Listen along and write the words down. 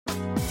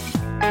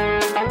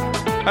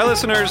Hi,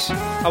 listeners.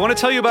 I want to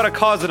tell you about a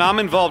cause that I'm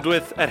involved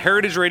with at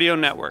Heritage Radio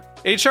Network.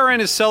 HRN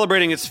is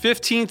celebrating its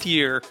 15th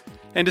year,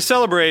 and to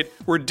celebrate,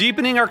 we're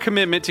deepening our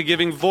commitment to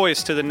giving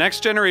voice to the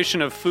next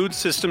generation of food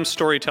systems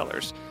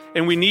storytellers,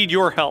 and we need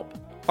your help.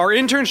 Our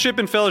internship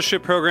and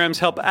fellowship programs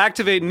help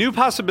activate new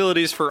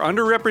possibilities for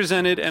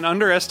underrepresented and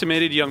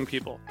underestimated young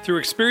people through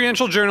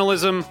experiential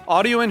journalism,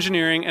 audio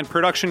engineering, and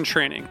production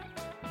training.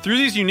 Through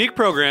these unique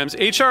programs,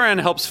 HRN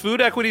helps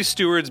food equity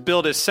stewards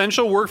build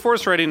essential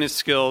workforce readiness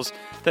skills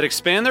that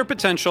expand their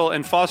potential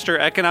and foster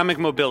economic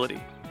mobility.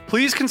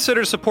 Please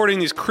consider supporting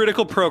these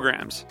critical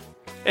programs.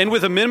 And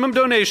with a minimum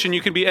donation,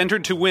 you can be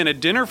entered to win a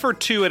dinner for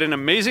two at an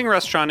amazing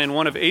restaurant in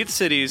one of 8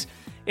 cities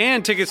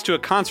and tickets to a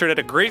concert at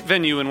a great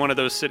venue in one of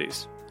those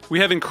cities. We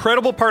have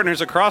incredible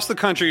partners across the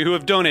country who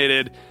have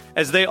donated,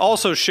 as they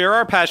also share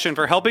our passion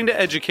for helping to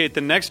educate the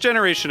next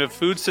generation of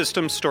food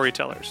systems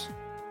storytellers.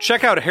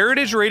 Check out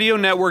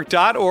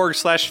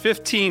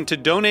heritageradionetwork.org/15 to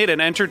donate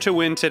and enter to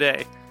win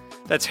today.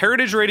 That's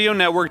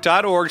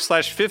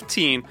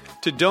heritageradionetwork.org/15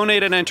 to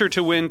donate and enter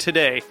to win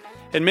today.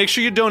 And make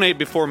sure you donate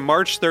before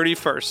March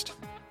 31st.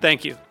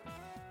 Thank you.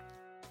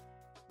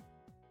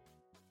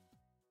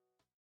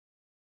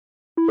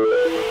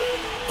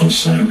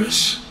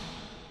 Osiris.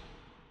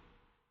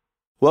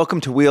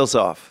 Welcome to Wheels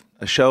Off,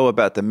 a show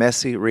about the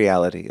messy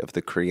reality of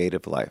the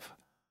creative life.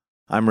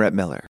 I'm Rhett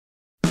Miller.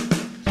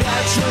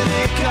 That's when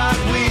it got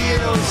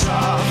wheels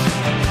off.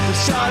 We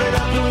started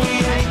up and we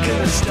ain't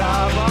gonna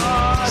stop.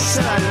 Oh,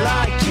 said I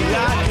like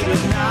it or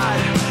not.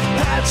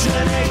 That's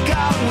when it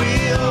got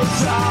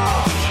wheels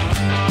off.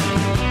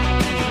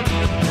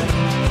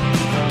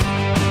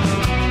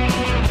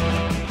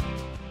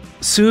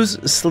 Suz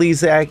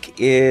Slezak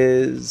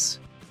is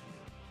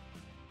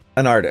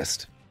an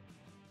artist.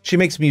 She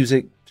makes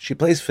music, she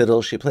plays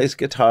fiddle, she plays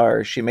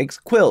guitar, she makes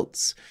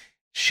quilts.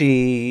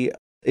 She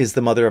is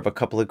the mother of a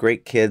couple of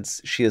great kids.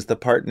 She is the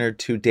partner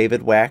to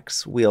David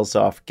Wax, Wheels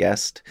Off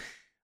guest.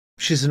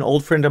 She's an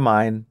old friend of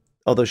mine,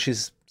 although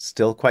she's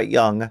still quite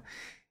young.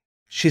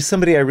 She's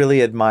somebody I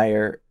really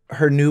admire.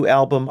 Her new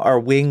album, Our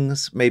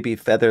Wings May Be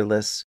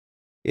Featherless,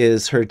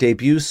 is her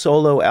debut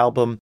solo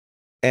album,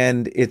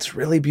 and it's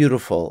really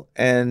beautiful.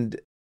 And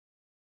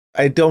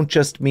I don't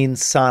just mean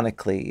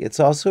sonically. It's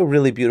also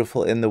really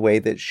beautiful in the way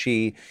that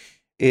she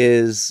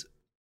is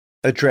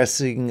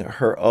addressing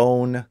her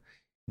own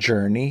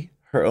journey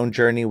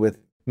with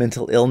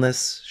mental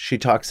illness. She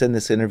talks in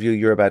this interview,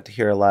 you're about to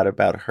hear a lot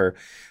about her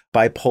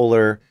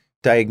bipolar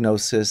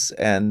diagnosis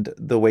and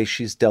the way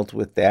she's dealt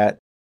with that,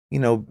 you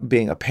know,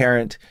 being a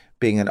parent,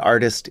 being an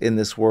artist in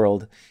this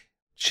world.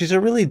 She's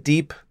a really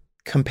deep,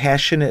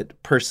 compassionate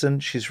person.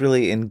 She's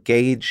really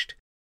engaged.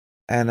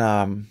 And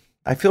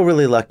I feel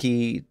really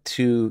lucky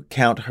to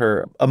count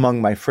her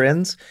among my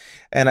friends.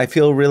 And I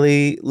feel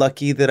really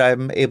lucky that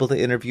I'm able to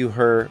interview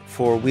her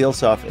for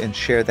Wheels Off and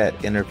share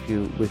that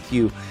interview with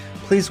you.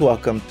 Please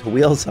welcome to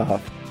Wheels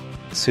Off,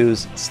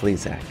 Suz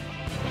Slezak.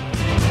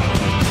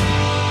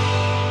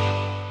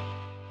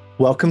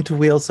 Welcome to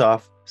Wheels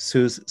Off,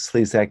 Suz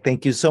Slezak.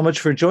 Thank you so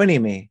much for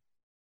joining me.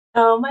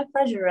 Oh, my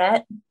pleasure,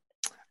 Rhett.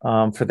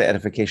 For the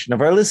edification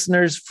of our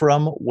listeners,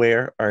 from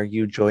where are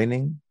you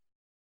joining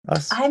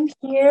us? I'm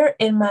here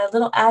in my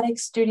little attic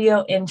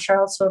studio in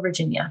Charlottesville,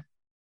 Virginia.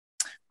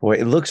 Boy,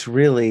 it looks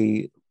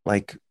really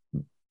like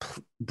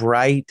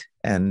bright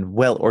and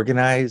well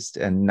organized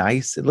and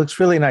nice. It looks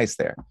really nice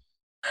there.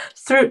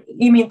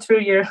 You mean through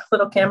your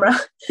little camera?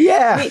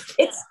 Yeah.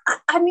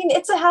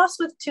 It's a house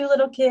with 2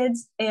 little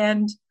kids,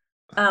 and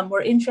we're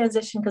in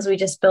transition because we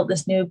just built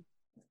this new,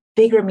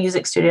 bigger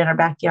music studio in our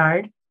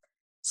backyard.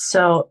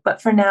 So,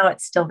 but for now,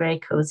 it's still very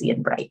cozy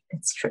and bright.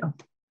 It's true.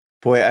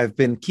 Boy, I've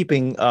been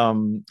keeping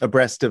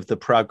abreast of the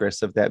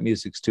progress of that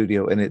music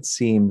studio, and it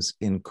seems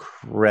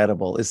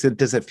incredible.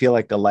 Does it feel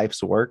like a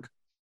life's work?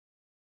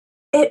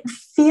 It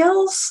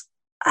feels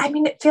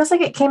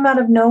like it came out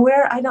of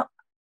nowhere.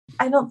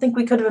 I don't think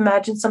we could have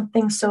imagined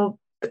something so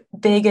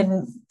big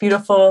and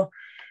beautiful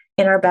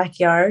in our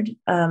backyard.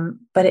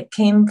 But it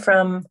came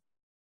from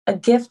a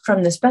gift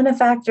from this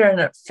benefactor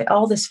and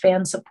all this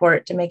fan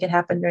support to make it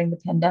happen during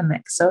the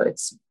pandemic. So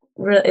it's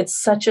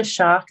such a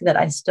shock that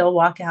I still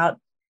walk out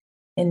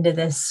into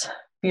this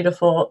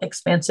beautiful,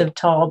 expansive,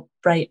 tall,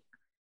 bright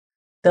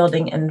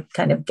building and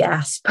kind of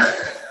gasp. I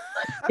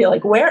feel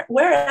like, where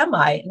am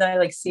I? And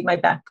then I see my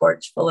back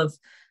porch full of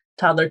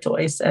toddler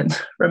toys and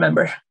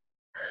remember.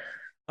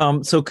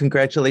 So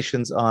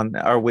congratulations on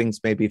Our Wings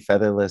May Be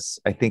Featherless.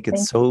 I think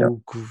it's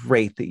so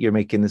great that you're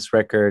making this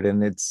record,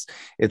 and it's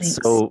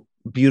so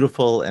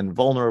beautiful and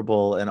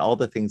vulnerable and all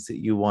the things that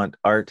you want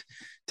art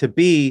to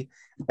be.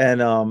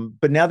 And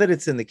but now that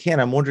it's in the can,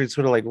 I'm wondering,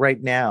 sort of like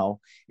right now,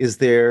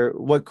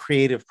 what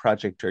creative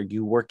project are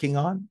you working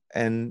on,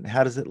 and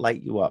how does it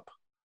light you up?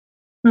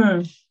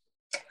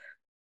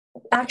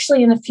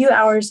 Actually, in a few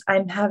hours,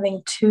 I'm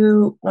having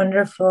 2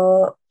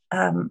 wonderful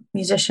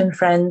musician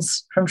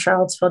friends from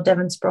Charlottesville,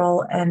 Devin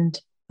Sproul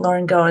and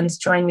Lauren Goins,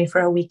 join me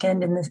for a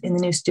weekend in the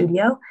new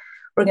studio.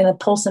 We're going to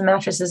pull some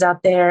mattresses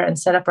out there and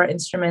set up our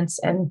instruments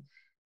and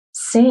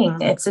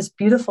sing. It's this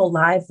beautiful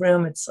live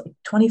room. It's like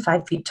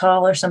 25 feet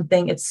tall or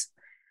something.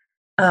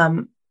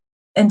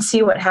 And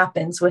see what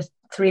happens with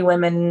three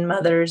women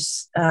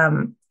mothers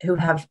who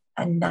have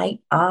a night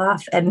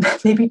off and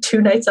maybe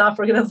 2 nights off.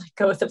 We're going to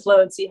go with the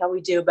flow and see how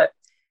we do, but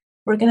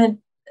we're going to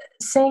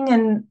sing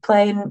and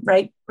play and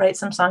write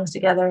some songs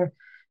together.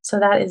 So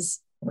that is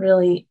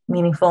really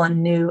meaningful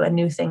and a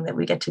new thing that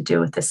we get to do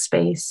with this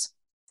space.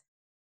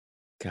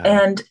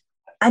 And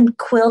I'm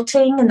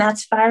quilting, and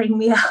that's firing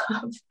me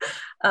up.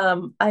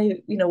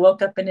 I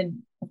woke up in a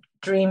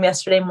dream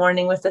yesterday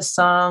morning with a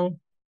song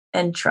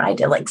and tried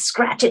to like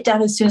scratch it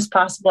down as soon as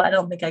possible. I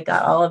don't think I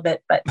got all of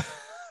it, but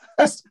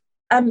just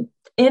I'm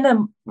in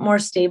a more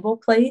stable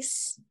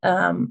place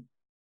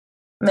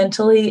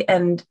mentally,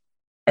 and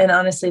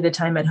honestly, the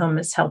time at home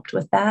has helped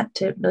with that,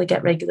 to really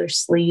get regular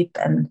sleep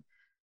and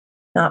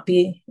not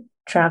be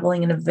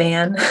traveling in a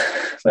van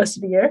most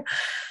of the year.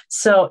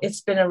 So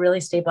it's been a really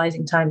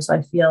stabilizing time. So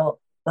I feel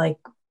like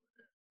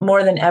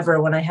more than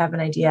ever, when I have an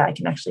idea, I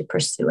can actually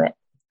pursue it.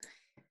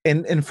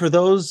 And for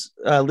those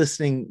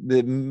listening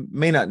that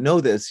may not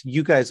know this,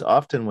 you guys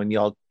often, when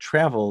y'all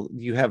travel,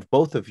 you have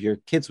both of your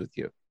kids with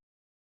you.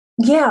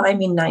 Yeah, I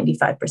mean,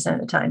 95% of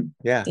the time.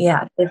 Yeah.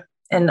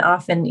 And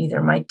often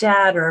either my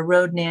dad or a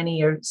road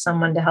nanny or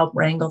someone to help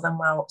wrangle them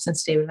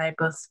since David and I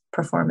both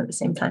perform at the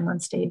same time on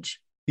stage.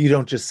 You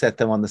don't just set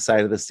them on the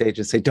side of the stage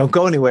and say, don't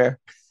go anywhere.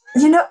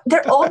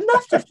 They're old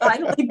enough to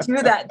finally do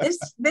that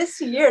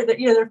this year. That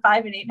they're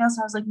 5 and 8 now.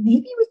 So I was like,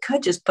 maybe we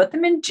could just put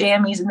them in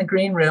jammies in the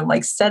green room,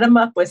 like set them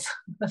up with,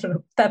 I don't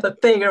know, Peppa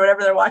Pig or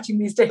whatever they're watching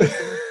these days,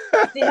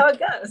 and see how it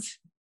goes.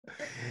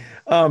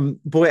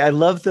 Boy, I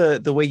love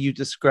the way you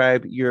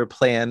describe your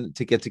plan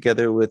to get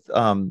together with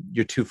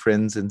your two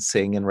friends and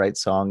sing and write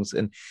songs.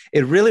 And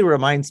it really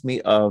reminds me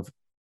of,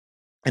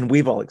 and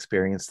we've all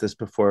experienced this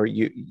before,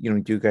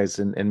 you guys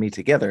and me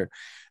together.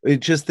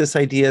 It's just this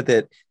idea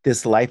that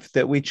this life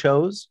that we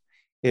chose,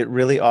 it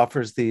really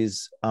offers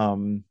these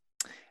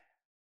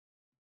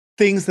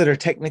things that are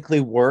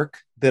technically work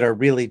that are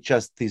really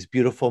just these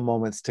beautiful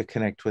moments to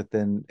connect with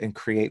and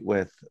create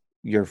with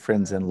your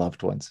friends and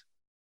loved ones.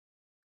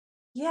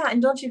 Yeah.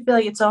 And don't you feel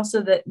like it's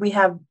also that we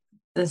have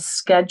the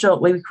schedule,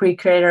 we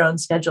create our own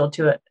schedule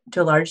to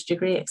a large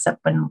degree,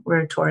 except when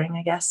we're touring,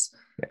 I guess.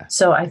 Yeah.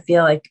 So I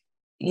feel like,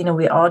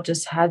 we all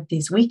just had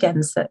these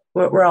weekends that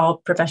we're all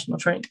professional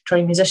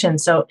touring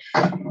musicians. So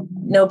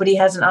nobody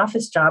has an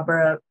office job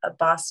or a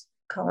boss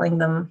calling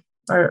them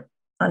or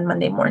on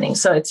Monday morning.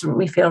 So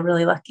we feel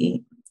really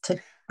lucky to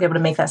be able to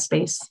make that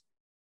space.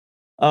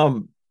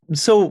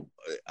 So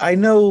I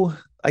know,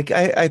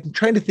 I'm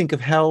trying to think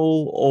of how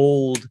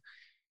old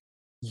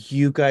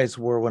you guys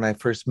were when I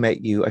first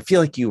met you. I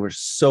feel like you were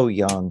so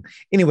young.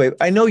 Anyway,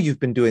 I know you've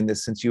been doing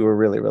this since you were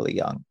really, really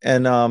young.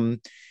 And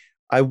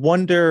I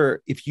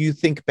wonder if you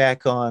think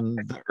back on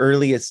the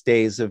earliest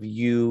days of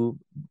you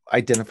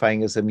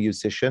identifying as a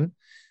musician,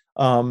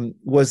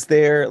 was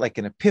there like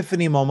an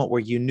epiphany moment where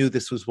you knew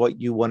this was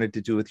what you wanted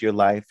to do with your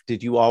life?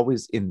 Did you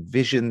always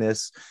envision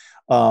this?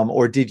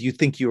 Or did you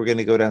think you were going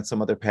to go down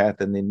some other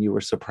path and then you were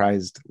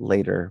surprised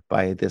later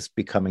by this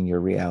becoming your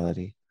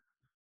reality?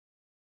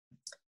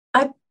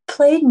 I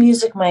played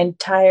music my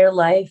entire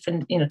life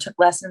and, took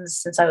lessons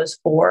since I was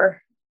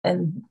 4,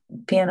 and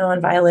piano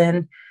and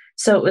violin.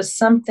 So it was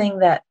something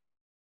that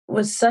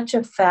was such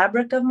a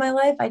fabric of my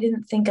life. I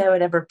didn't think I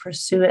would ever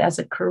pursue it as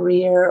a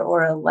career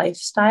or a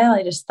lifestyle.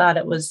 I just thought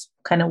it was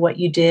kind of what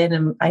you did.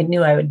 And I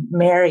knew I would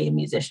marry a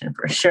musician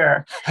for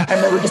sure. I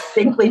remember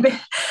distinctly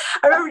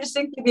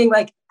being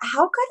like,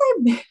 how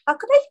could I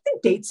even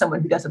date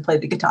someone who doesn't play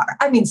the guitar?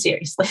 I mean,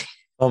 seriously.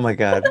 Oh my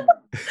God.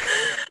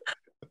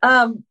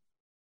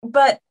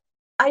 But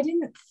I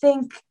didn't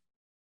think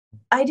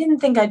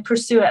I'd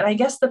pursue it. And I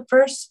guess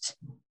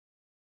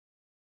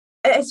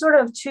I sort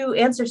of 2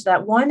 answers to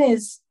that. One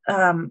is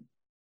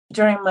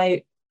during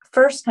my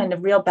first kind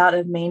of real bout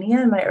of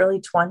mania in my early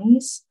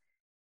 20s,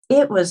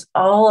 it was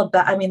all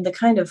about, the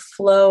kind of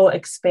flow,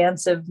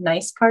 expansive,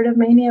 nice part of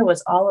mania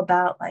was all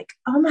about like,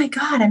 oh my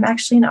God, I'm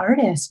actually an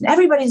artist and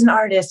everybody's an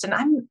artist and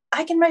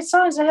I can write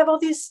songs and I have all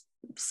these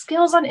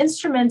skills on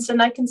instruments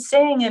and I can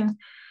sing. And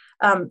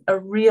a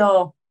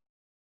real,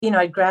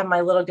 I'd grab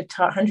my little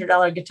guitar,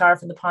 $100 guitar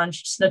from the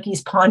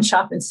Snooki's pawn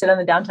shop and sit on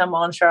the downtown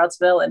mall in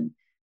Charlottesville and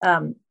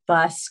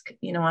busk,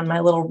 on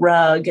my little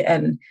rug,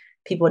 and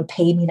people would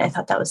pay me. And I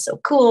thought that was so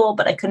cool,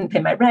 but I couldn't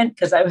pay my rent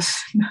because I was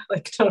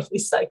like totally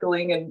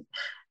cycling and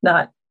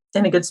not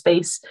in a good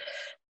space.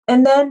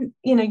 And then,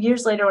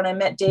 years later when I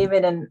met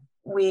David and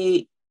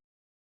we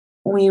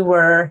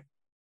were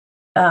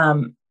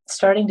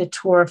starting to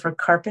tour for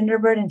Carpenter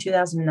Bird in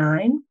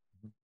 2009,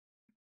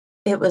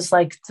 it was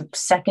like the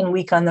second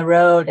week on the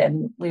road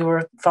and we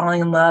were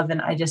falling in love.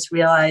 And I just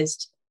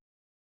realized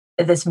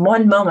at this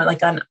one moment,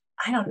 like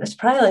I don't know, it's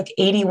probably like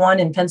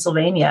 81 in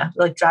Pennsylvania,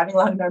 like driving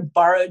along in our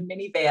borrowed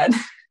minivan,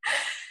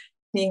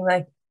 being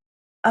like,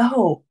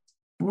 oh,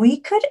 we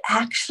could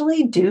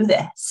actually do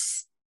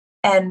this.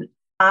 And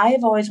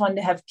I've always wanted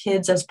to have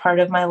kids as part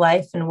of my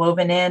life and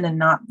woven in and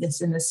not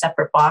this in a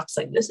separate box.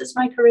 Like, this is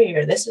my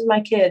career. This is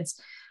my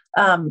kids.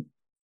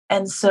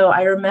 And so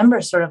I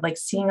remember sort of like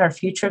seeing our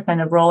future kind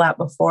of roll out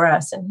before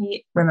us. And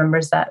he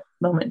remembers that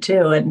moment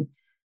too. And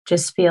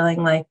just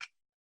feeling like,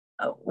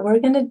 oh, we're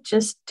going to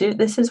just do,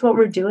 this is what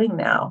we're doing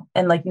now.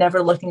 And like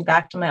never looking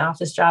back to my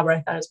office job where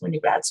I thought I was going to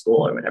grad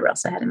school or whatever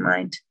else I had in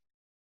mind.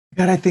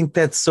 God, I think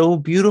that's so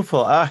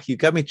beautiful. You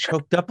got me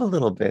choked up a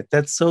little bit.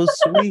 That's so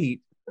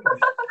sweet.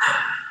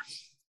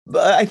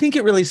 But I think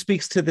it really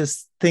speaks to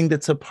this thing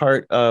that's a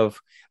part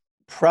of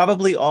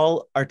probably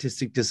all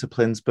artistic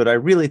disciplines, but I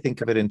really think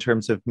of it in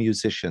terms of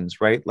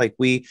musicians, right? Like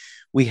we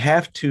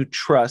have to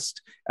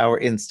trust our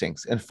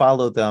instincts and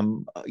follow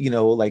them,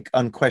 like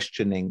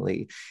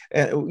unquestioningly,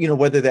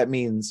 whether that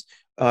means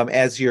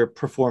as you're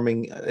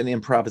performing an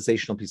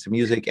improvisational piece of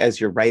music, as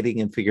you're writing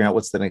and figuring out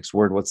what's the next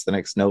word, what's the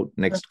next note,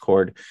 next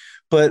chord.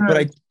 But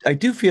I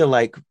do feel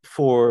like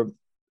for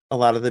a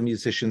lot of the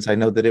musicians, I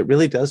know that it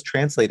really does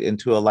translate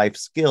into a life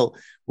skill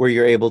where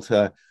you're able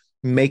to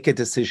make a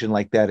decision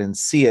like that and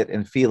see it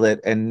and feel it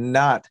and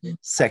not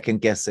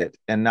second guess it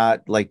and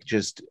not like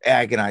just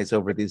agonize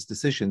over these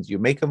decisions. You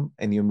make them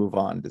and you move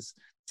on. Does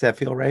that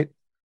feel right?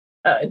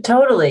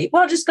 Totally.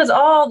 Well, just because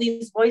all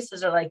these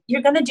voices are like,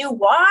 you're going to do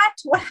what?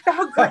 What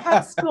about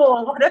grad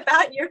school? What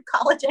about your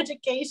college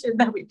education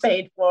that we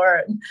paid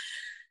for? And,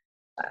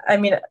 I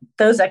mean,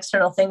 those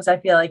external things, I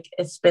feel like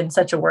it's been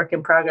such a work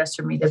in progress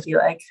for me to be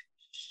like,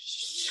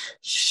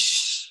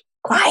 shh,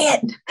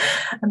 quiet.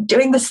 I'm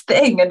doing this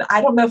thing. And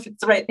I don't know if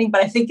it's the right thing,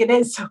 but I think it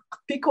is. So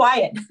be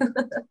quiet.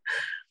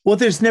 Well,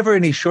 there's never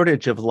any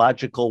shortage of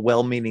logical,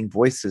 well-meaning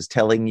voices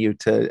telling you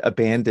to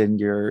abandon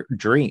your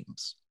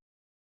dreams,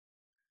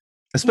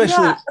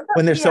 especially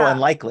when they're so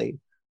unlikely.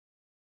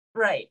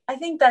 Right. I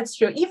think that's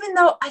true. Even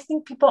though I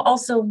think people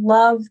also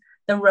love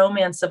the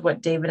romance of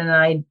what David and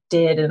I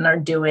did and are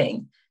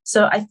doing.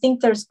 So I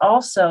think there's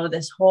also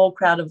this whole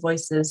crowd of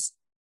voices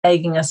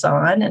egging us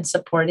on and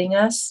supporting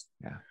us.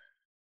 Yeah.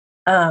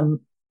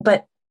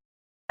 But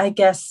I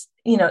guess,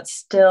 it's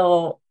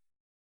still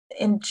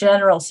in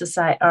general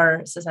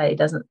our society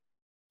doesn't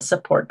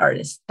support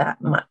artists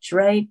that much.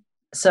 Right.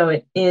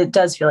 So it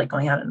does feel like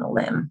going out on a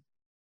limb.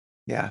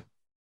 Yeah.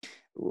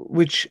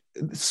 Which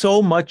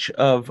so much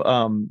of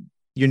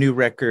your new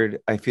record,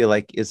 I feel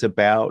like, is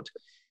about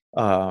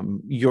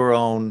your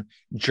own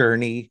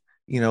journey,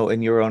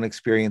 and your own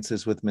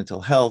experiences with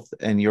mental health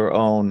and your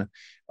own,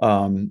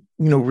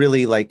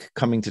 really like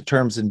coming to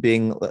terms and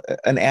being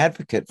an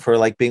advocate for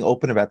like being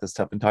open about this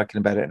stuff and talking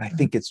about it. And I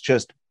think it's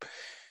just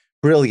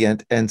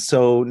brilliant and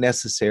so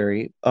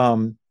necessary.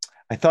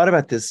 I thought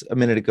about this a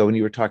minute ago when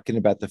you were talking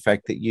about the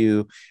fact that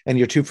you and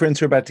your two friends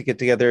who are about to get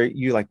together,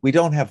 you're like, we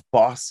don't have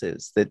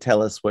bosses that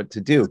tell us what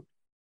to do.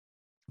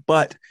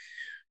 But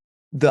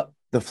the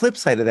flip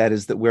side of that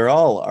is that we're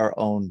all our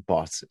own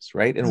bosses,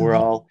 right? And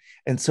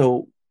and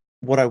so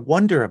what I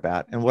wonder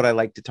about and what I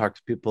like to talk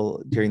to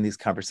people during these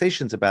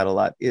conversations about a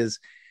lot is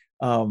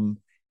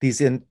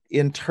these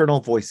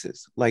internal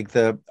voices, like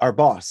our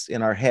boss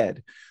in our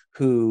head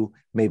who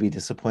may be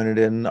disappointed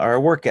in our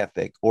work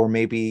ethic, or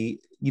maybe,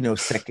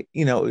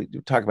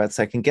 talk about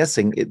second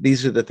guessing.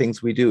 These are the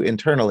things we do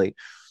internally.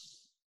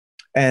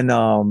 And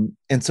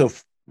so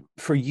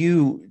for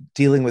you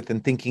dealing with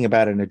and thinking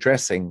about and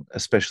addressing,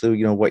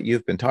 especially, what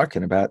you've been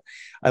talking about,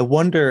 I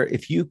wonder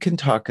if you can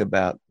talk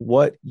about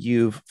what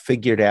you've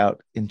figured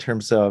out in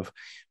terms of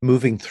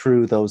moving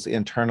through those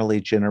internally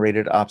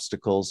generated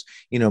obstacles,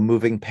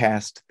 moving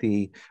past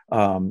the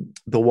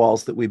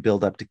walls that we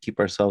build up to keep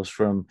ourselves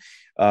from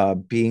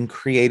being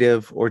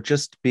creative or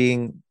just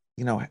being,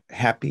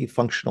 happy,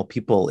 functional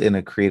people in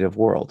our creative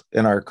world.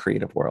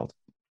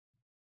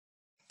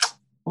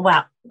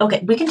 Wow.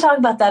 Okay. We can talk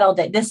about that all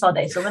day. So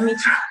let me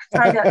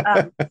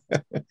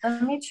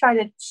try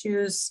to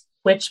choose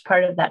which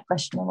part of that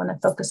question I want to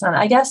focus on.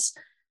 I guess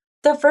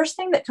the first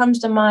thing that comes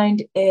to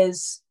mind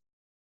is,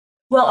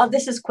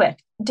 this is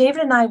quick.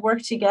 David and I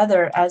work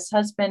together as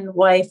husband,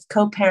 wife,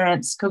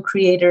 co-parents,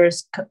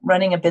 co-creators,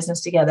 running a business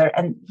together.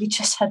 And we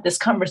just had this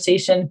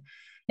conversation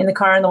in the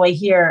car on the way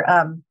here.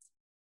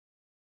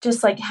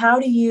 Just like, how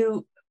do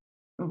you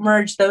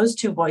merge those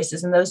two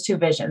voices and those two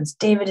visions?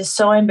 David is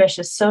so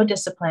ambitious, so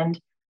disciplined,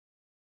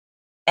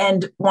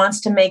 and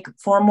wants to make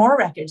 4 more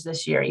records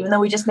this year, even though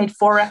we just made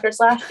 4 records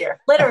last year.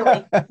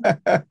 Literally.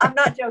 I'm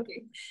not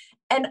joking.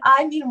 And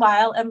I,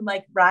 meanwhile, am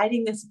like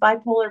riding this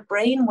bipolar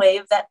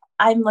brainwave that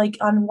I'm like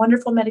on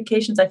wonderful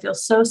medications. I feel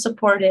so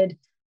supported,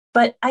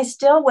 but I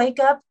still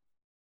wake up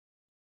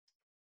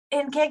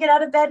and can't get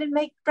out of bed and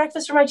make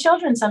breakfast for my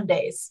children some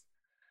days.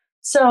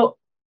 So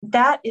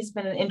that has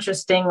been an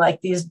interesting, like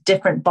these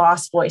different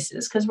boss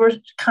voices, because we're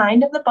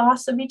kind of the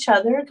boss of each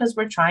other because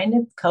we're trying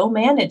to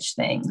co-manage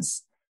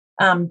things.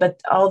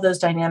 But all those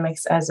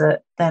dynamics as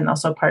a then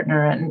also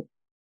partner and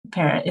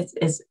parent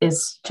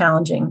is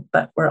challenging,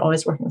 but we're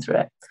always working through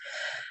it.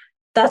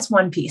 That's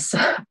one piece.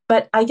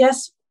 But I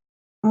guess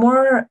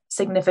more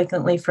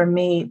significantly for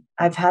me,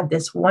 I've had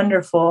this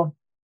wonderful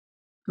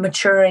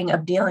maturing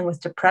of dealing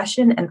with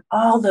depression and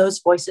all those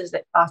voices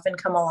that often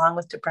come along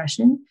with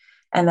depression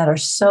and that are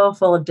so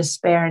full of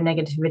despair and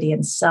negativity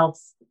and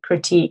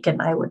self-critique.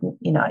 And I wouldn't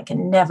I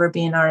can never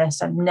be an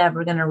artist. I'm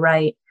never going to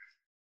write.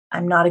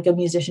 I'm not a good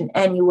musician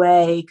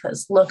anyway,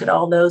 because look at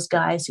all those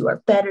guys who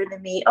are better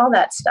than me, all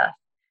that stuff.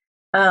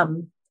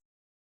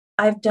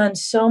 I've done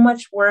so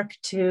much work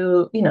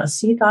to,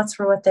 see thoughts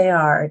for what they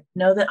are,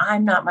 know that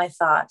I'm not my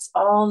thoughts,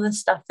 all the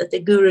stuff that the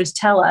gurus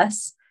tell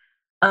us.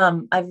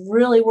 I've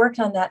really worked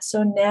on that.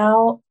 So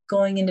now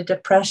going into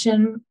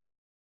depression,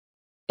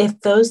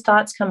 if those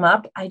thoughts come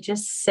up, I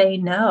just say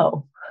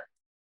no.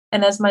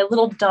 And as my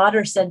little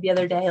daughter said the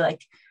other day,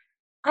 like,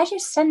 I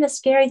just send the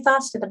scary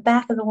thoughts to the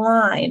back of the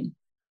line.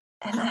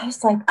 And I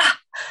was like,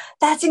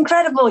 that's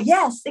incredible.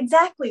 Yes,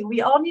 exactly.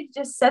 We all need to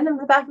just send them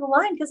to the back of the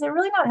line because they're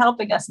really not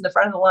helping us in the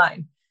front of the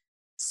line.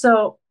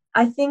 So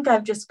I think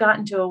I've just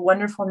gotten to a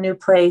wonderful new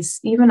place.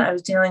 Even I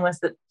was dealing with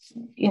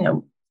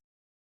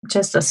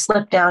just a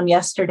slip down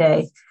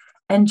yesterday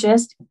and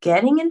just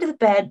getting into the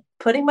bed,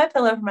 putting my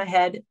pillow over my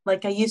head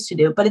like I used to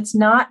do, but it's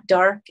not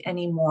dark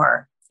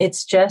anymore.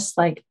 It's just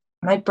like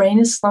my brain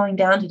is slowing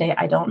down today.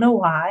 I don't know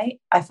why.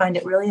 I find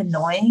it really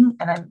annoying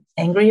and I'm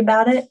angry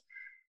about it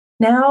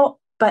now,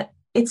 but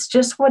it's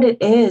just what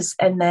it is.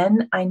 And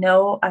then I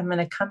know I'm going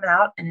to come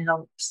out and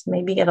it'll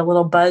maybe get a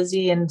little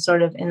buzzy and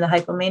sort of in the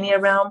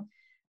hypomania realm,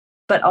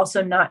 but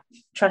also not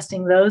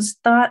trusting those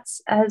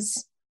thoughts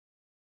as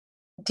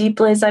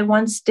deeply as I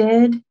once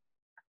did.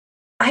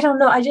 I don't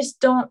know. I'm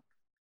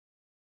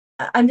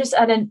just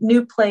at a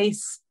new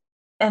place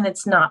and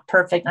it's not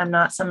perfect. I'm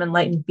not some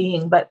enlightened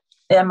being, but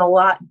I'm a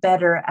lot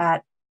better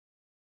at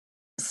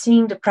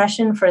seeing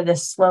depression for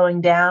this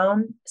slowing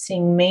down,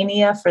 seeing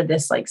mania for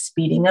this like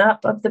speeding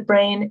up of the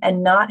brain,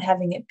 and not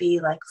having it be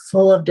like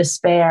full of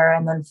despair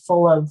and then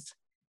full of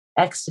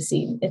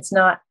ecstasy. It's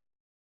not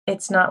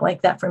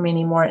like that for me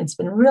anymore. It's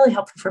been really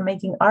helpful for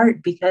making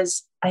art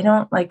because I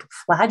don't like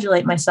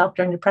flagellate myself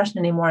during depression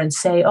anymore and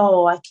say,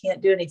 oh, I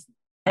can't do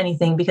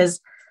anything because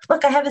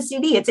look, I have a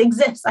CD. It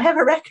exists. I have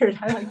a record.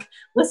 I like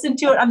listened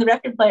to it on the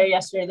record player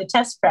yesterday, the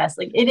test press,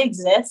 like it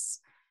exists.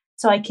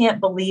 So I can't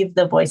believe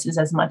the voices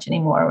as much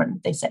anymore when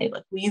they say,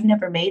 look, well, you've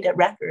never made a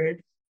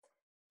record.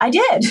 I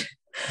did.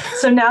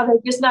 So now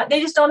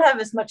they just don't have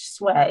as much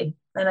sway.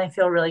 And I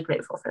feel really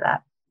grateful for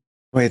that.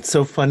 Well, it's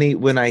so funny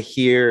when I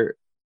hear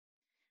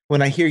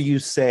you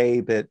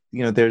say that,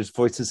 there's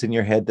voices in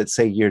your head that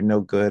say you're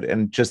no good.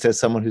 And just as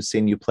someone who's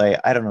seen you play,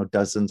 I don't know,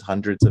 dozens,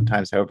 hundreds of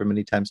times, however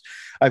many times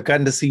I've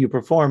gotten to see you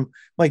perform,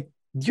 like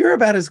you're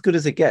about as good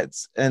as it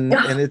gets. And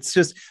it's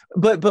just,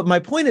 but my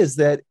point is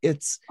that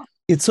it's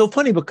so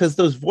funny because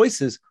those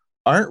voices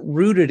aren't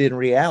rooted in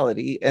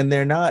reality and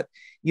they're not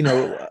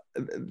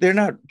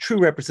true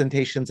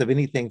representations of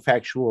anything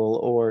factual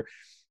or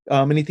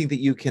anything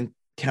that you can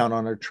count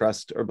on or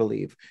trust or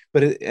believe.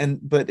 But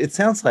it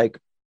sounds like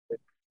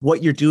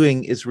what you're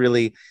doing is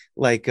really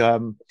like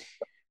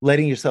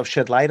letting yourself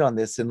shed light on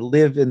this and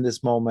live in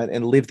this moment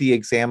and live the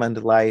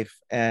examined life.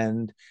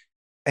 And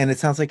it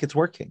sounds like it's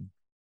working.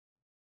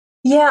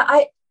 Yeah,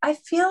 I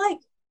feel like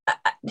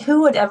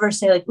who would ever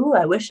say like, ooh,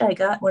 I wish I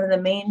got one of the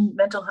main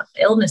mental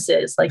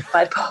illnesses like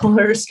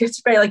bipolar or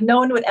schizophrenia. Like no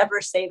one would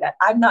ever say that.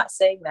 I'm not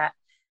saying that.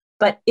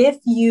 But if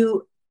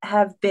you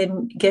have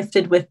been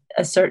gifted with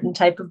a certain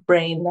type of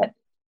brain that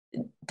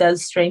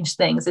does strange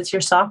things, it's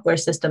your software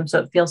system.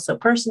 So it feels so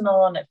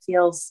personal and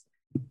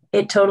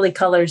it totally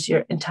colors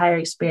your entire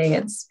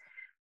experience.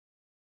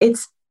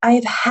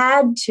 I've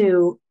had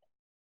to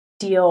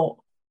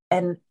deal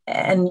and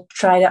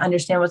try to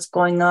understand what's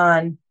going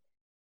on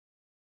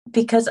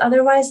because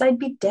otherwise I'd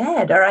be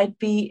dead or I'd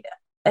be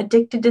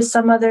addicted to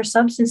some other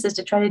substances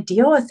to try to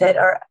deal with it.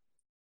 Or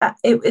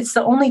it's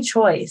the only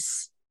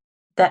choice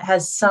that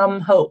has some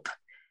hope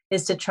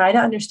is to try to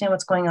understand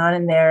what's going on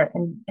in there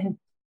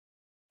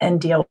and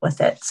deal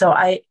with it. So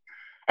I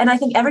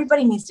think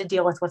everybody needs to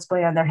deal with what's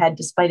going on in their head,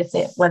 despite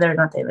whether or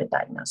not they have a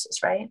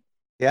diagnosis, right?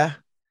 Yeah.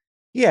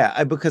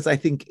 Yeah. Because I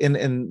think,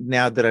 and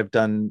now that I've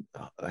done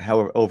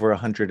over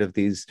 100 of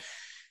these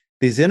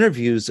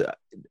interviews,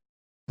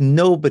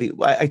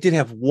 I did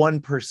have one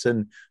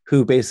person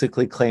who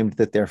basically claimed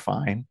that they're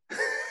fine.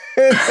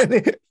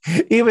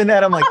 Even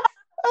that I'm like,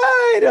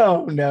 I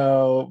don't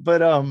know.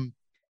 But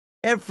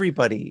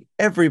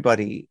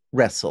everybody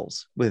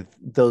wrestles with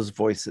those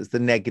voices, the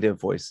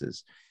negative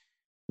voices.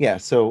 Yeah.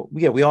 So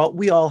yeah, we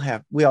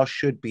all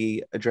should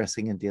be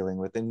addressing and dealing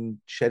with and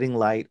shedding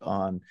light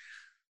on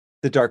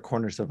the dark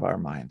corners of our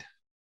mind.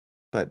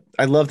 But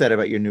I love that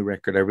about your new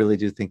record. I really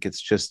do think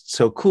it's just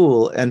so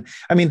cool. And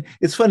I mean,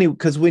 it's funny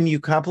because when you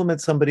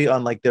compliment somebody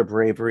on like their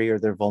bravery or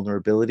their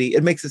vulnerability,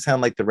 it makes it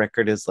sound like the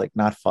record is like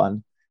not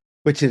fun,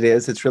 which it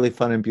is. It's really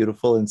fun and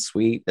beautiful and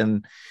sweet.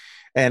 And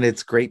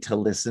it's great to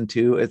listen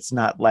to. It's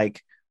not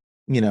like,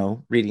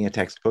 reading a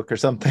textbook or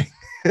something.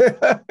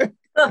 I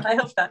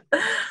hope not.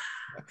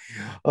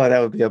 Oh, that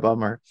would be a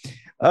bummer.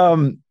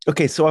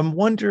 Okay. So I'm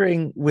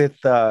wondering with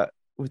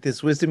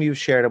this wisdom you've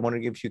shared, I'm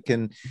wondering if you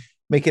can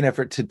make an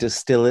effort to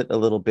distill it a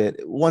little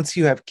bit. Once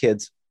you have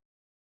kids,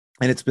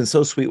 and it's been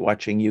so sweet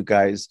watching you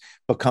guys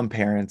become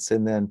parents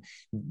and then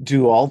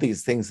do all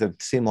these things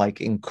that seem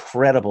like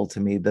incredible to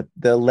me,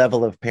 the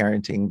level of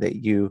parenting that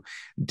you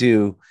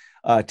do.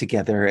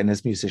 together and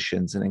as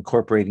musicians and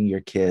incorporating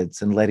your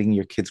kids and letting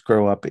your kids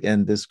grow up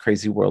in this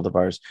crazy world of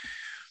ours.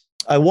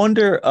 I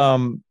wonder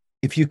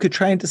if you could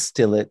try and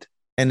distill it.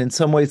 And in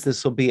some ways,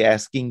 this will be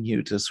asking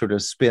you to sort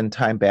of spin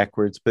time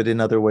backwards, but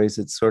in other ways,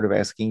 it's sort of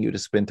asking you to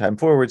spin time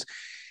forwards,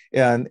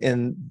 and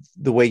in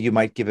the way you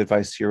might give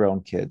advice to your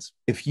own kids.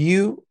 If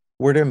you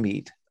were to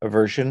meet a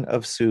version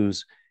of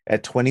Suz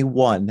at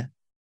 21,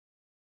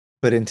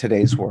 but in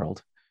today's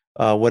world,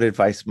 what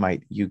advice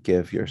might you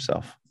give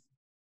yourself?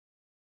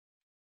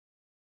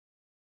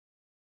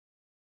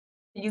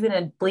 Are you going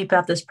to bleep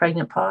out this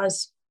pregnant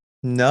pause?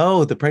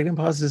 No, the pregnant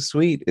pause is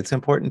sweet. It's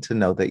important to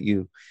know that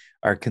you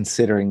are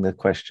considering the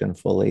question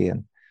fully.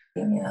 And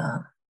Yeah.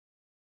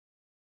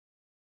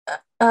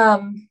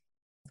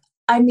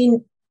 I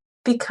mean,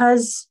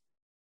 because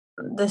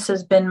this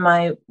has been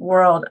my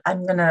world,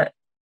 I'm going to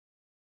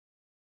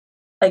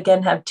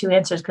again have two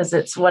answers, because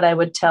it's what I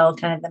would tell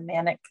kind of the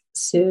manic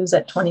Suz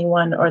at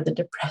 21 or the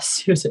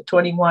depressed Suz at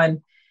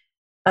 21.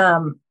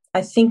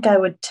 I think I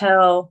would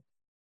tell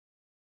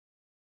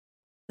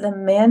the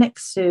manic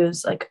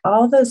Suz, like,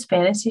 all those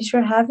fantasies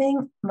you're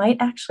having might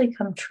actually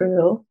come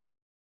true.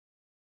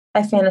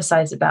 I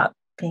fantasize about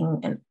being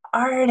an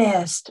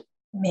artist,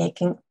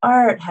 making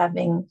art,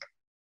 having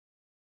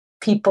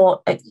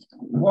people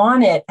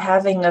want it,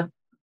 having a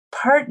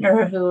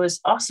partner who is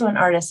also an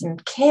artist,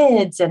 and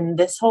kids, and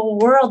this whole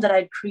world that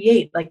I'd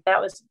create. Like, that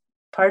was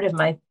part of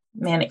my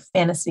manic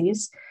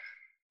fantasies.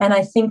 And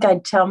I think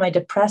I'd tell my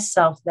depressed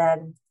self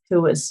then,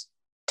 who was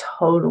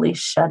totally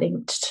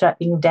shutting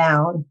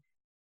down,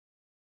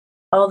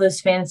 all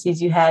those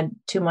fantasies you had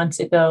 2 months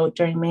ago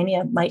during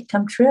mania might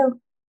come true.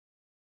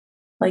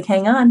 Like,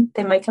 hang on,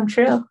 they might come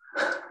true.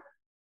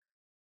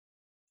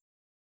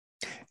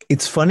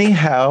 it's funny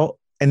how,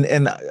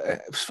 and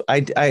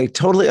I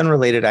totally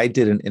unrelated. I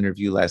did an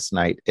interview last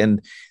night,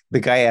 and the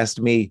guy asked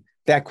me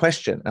that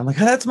question. I'm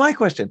like, oh, that's my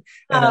question.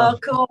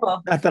 And, cool.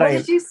 Not that what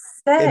did you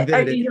say?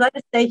 Are you allowed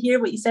to say here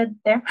what you said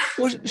there?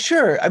 Well,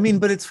 sure. I mean,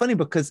 but it's funny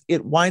because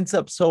it winds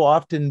up so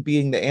often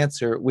being the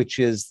answer, which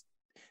is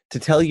to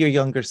tell your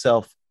younger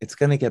self it's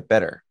going to get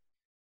better.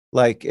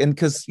 Like, and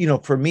because,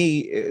 for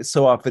me,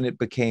 so often it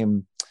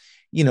became,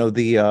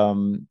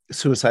 the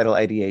suicidal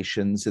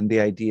ideations and the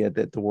idea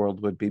that the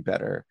world would be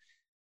better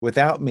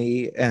without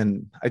me.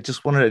 And I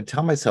just wanted to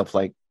tell myself,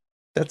 like,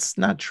 that's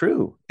not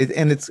true.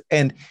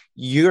 And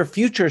your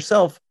future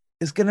self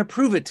is going to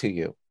prove it to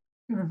you.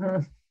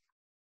 Mm-hmm.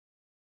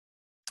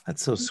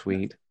 That's so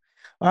sweet.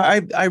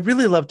 I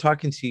really love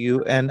talking to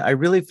you. And I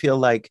really feel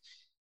like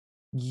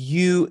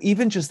you,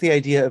 even just the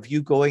idea of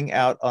you going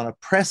out on a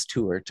press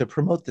tour to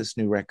promote this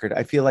new record,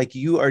 I feel like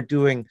you are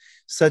doing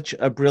such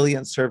a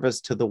brilliant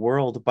service to the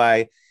world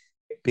by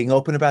being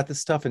open about this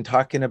stuff and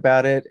talking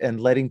about it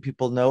and letting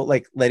people know,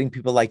 like letting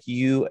people like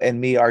you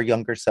and me, our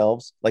younger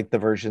selves, like the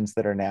versions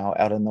that are now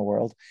out in the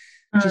world,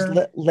 just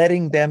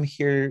letting them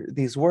hear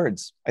these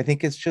words. I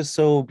think it's just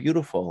so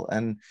beautiful.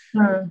 And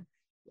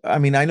I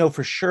mean, I know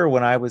for sure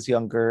when I was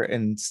younger,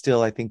 and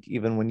still, I think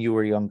even when you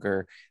were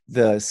younger,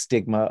 the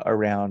stigma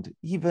around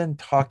even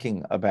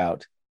talking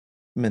about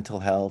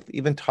mental health,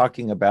 even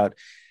talking about,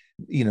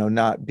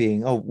 not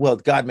being, oh, well,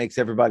 God makes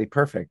everybody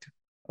perfect.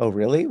 Oh,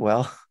 really?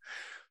 Well,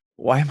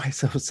 why am I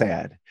so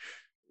sad?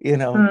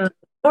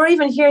 Or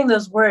even hearing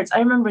those words. I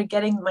remember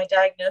getting my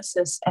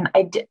diagnosis, and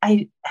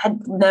I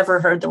had never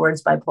heard the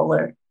words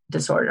bipolar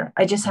disorder.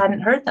 I just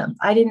hadn't heard them.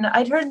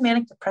 I'd heard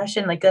manic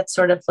depression, like that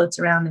sort of floats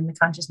around in the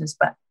consciousness,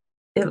 but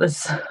it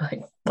was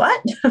like,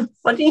 what?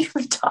 What are you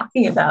even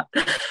talking about?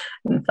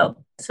 And it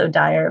felt so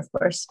dire, of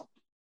course.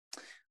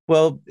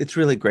 Well, it's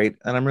really great.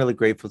 And I'm really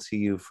grateful to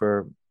you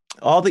for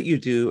all that you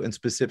do, and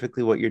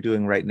specifically what you're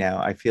doing right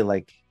now. I feel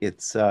like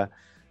it's,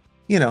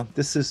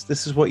 this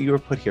is what you were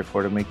put here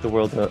for, to make the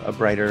world a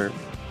brighter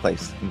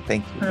place. And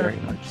thank you very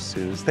much,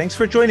 Suz. Thanks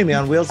for joining me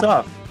on Wheels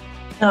Off.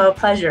 Oh,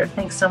 pleasure.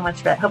 Thanks so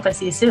much, Rhett. Hope I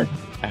see you soon.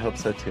 I hope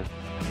so too.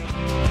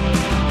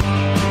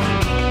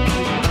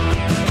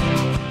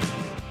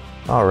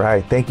 All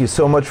right. Thank you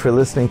so much for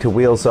listening to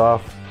Wheels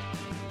Off.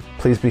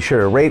 Please be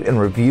sure to rate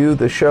and review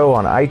the show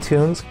on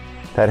iTunes.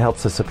 That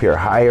helps us appear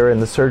higher in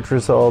the search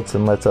results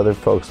and lets other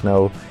folks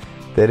know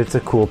that it's a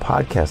cool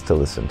podcast to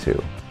listen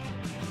to.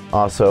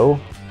 Also,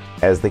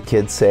 as the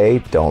kids say,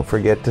 don't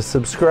forget to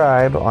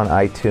subscribe on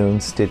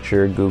iTunes,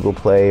 Stitcher, Google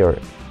Play, or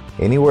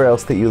anywhere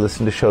else that you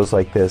listen to shows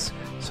like this,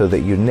 so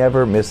that you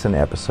never miss an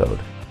episode.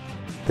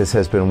 This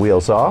has been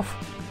Wheels Off,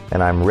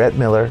 and I'm Rhett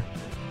Miller,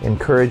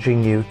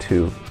 encouraging you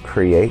to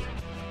create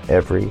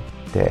every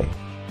day.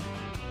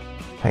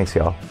 Thanks,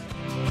 y'all.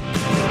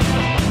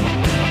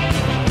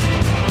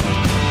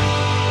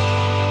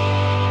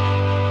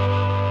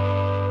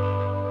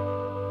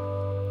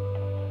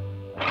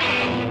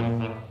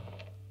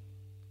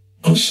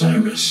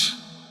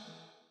 Osiris.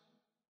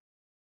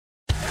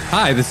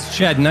 Hi, this is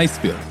Chad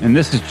Nicefield. And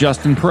this is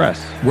Justin Press.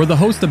 We're the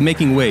host of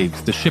Making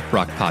Waves, the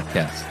Shiprock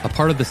podcast, a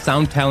part of the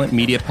Sound Talent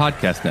Media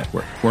Podcast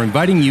Network. We're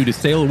inviting you to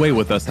sail away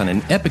with us on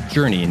an epic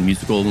journey in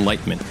musical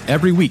enlightenment.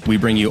 Every week, we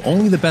bring you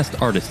only the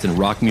best artists in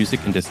rock music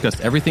and discuss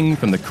everything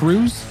from the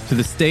cruise to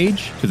the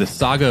stage to the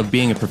saga of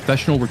being a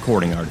professional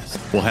recording artist.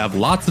 We'll have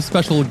lots of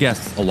special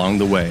guests along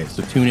the way,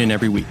 so tune in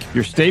every week.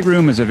 Your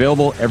stateroom is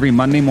available every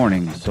Monday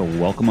morning, so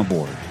welcome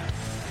aboard.